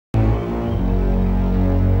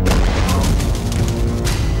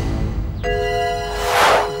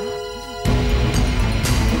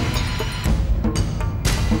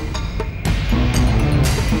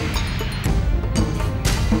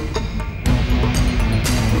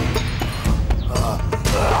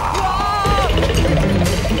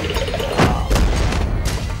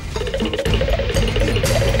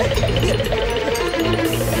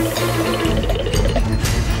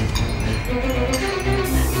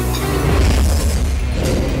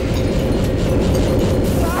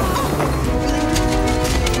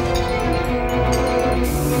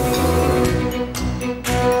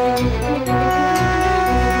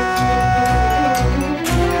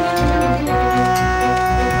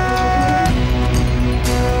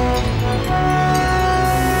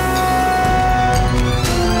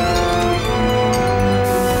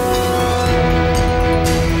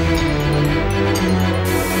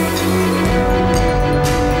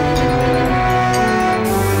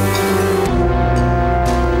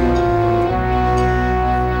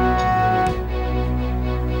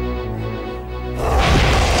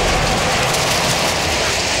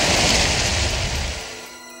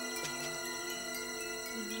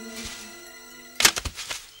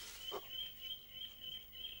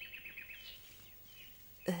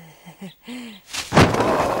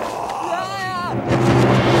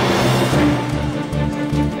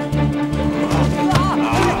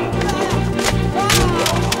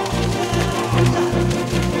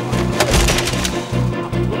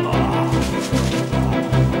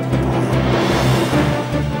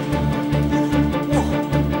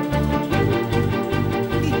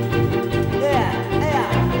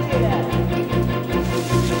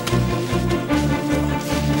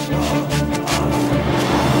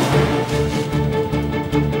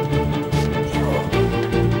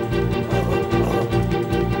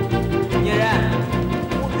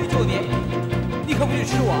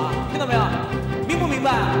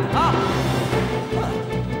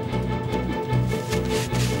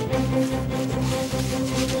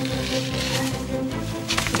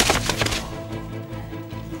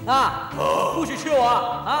不许吃我！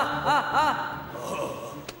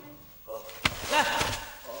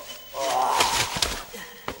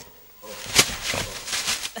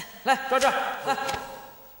来，抓这儿，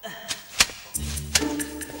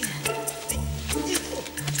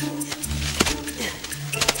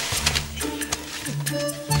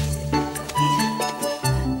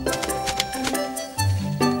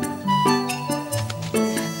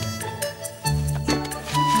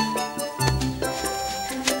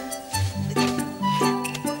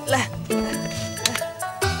来。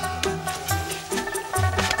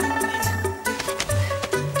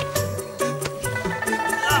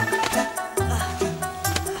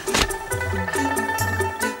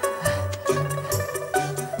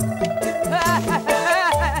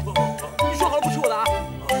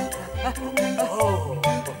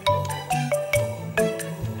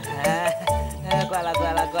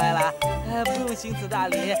 行此大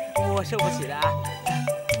礼，我受不起的啊！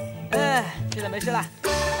哎，现在没事了。以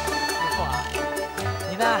后啊，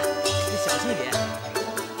你呢得小心一点，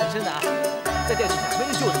真的啊，再掉地下没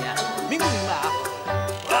人救你，明不明白啊？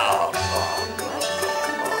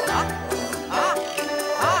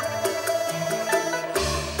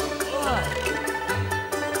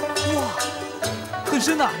哇，很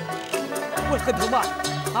深呐！喂，很疼吧？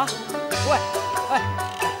啊？喂，哎，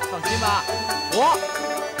放心吧，我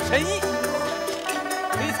陈一。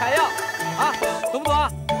 给你采药啊，懂不懂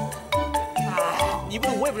啊？哎，你不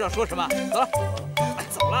懂我也不知道说什么。走了，哎，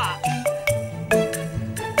走了。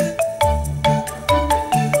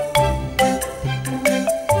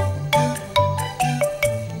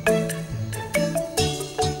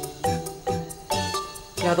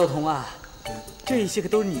丫头童啊，这些可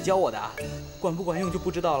都是你教我的啊，管不管用就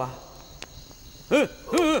不知道了。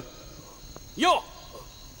哟，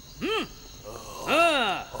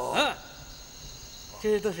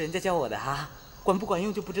这都是人家教我的哈，管不管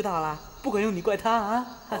用就不知道了，不管用你怪他啊！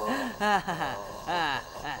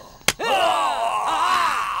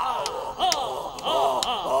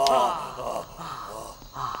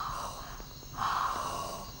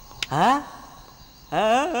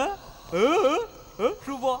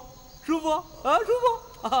舒服，舒服啊，舒服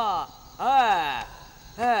啊！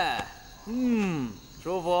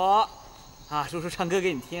舒服啊！叔叔唱歌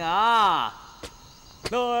给你听啊！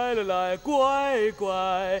 来来来，乖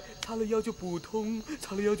乖，擦了药就不痛，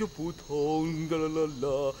擦了药就不痛，啦啦啦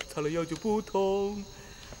啦，擦了药就不痛。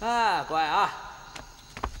啊，乖啊，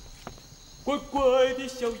乖乖的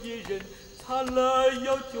小野人，擦了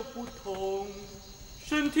药就不痛，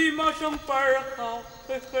身体马上倍儿好，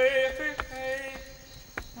嘿嘿嘿嘿。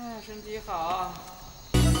哎，身体好，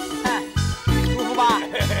哎，舒服吧？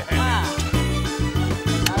哎，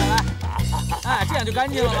来来来，哎，这样就干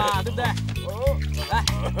净了嘛，对不对？ 来，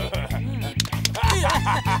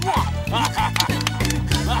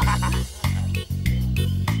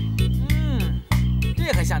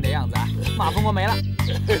这很像点样子啊！马蜂窝没了，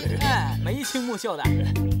哎，眉清目秀的，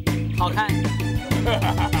好看。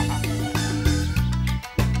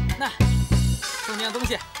那送你样东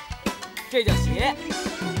西，这叫鞋，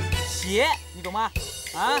鞋，你懂吗？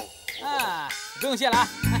不用谢了啊！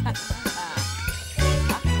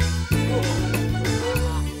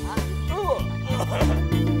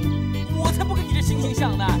我才不跟你这惺惺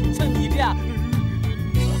相呢，像你这样，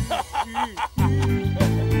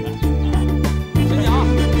伸脚，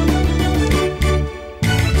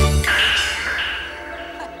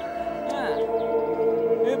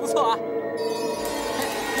不错啊，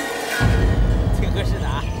挺合适的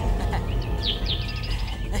啊。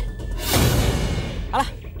好了，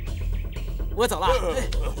我走了。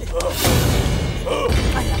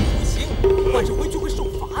哎呀，不行，晚上回去会受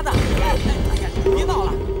罚的。哎呀，别闹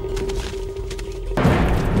了。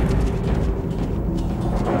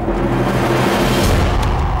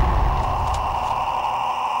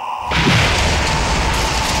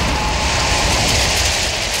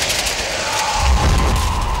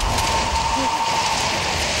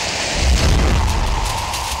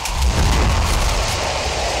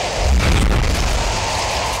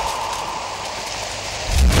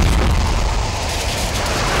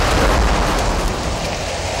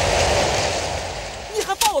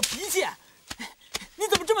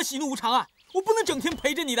我不能整天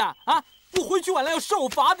陪着你的啊！我回去晚了要受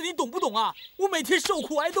罚的，你懂不懂啊？我每天受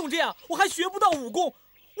苦挨冻这样，我还学不到武功，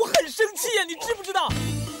我很生气呀，你知不知道？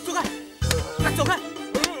走开，走开！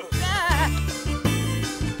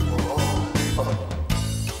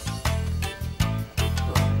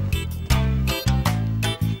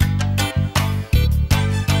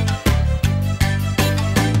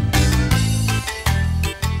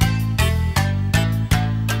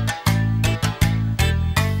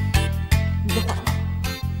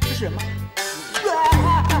什么？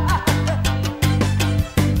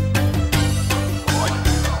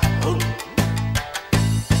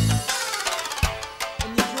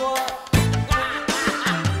你说，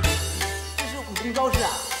这是武功招式啊？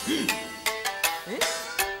哎，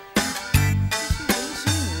这是人形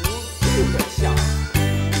舞有点像。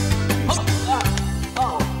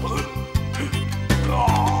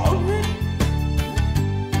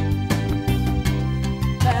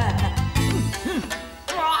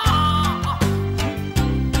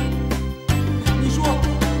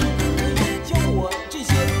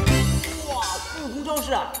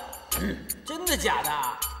真的假的？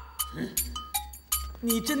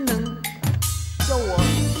你真能教我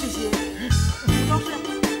这些武功招式？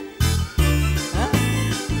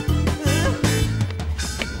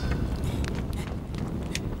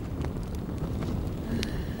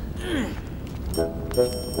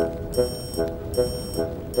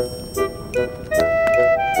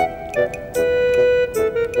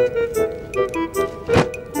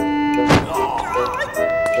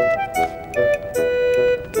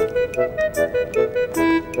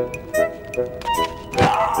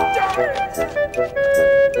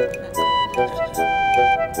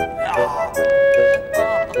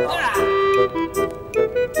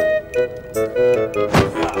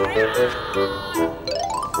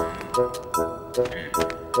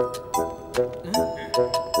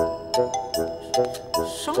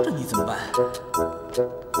伤着你怎么办？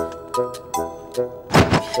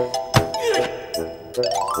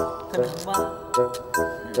很疼吗？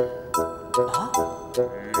啊？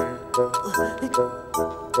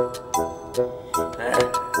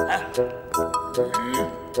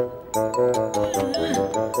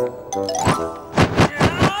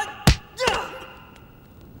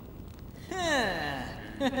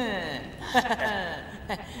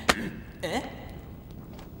哎。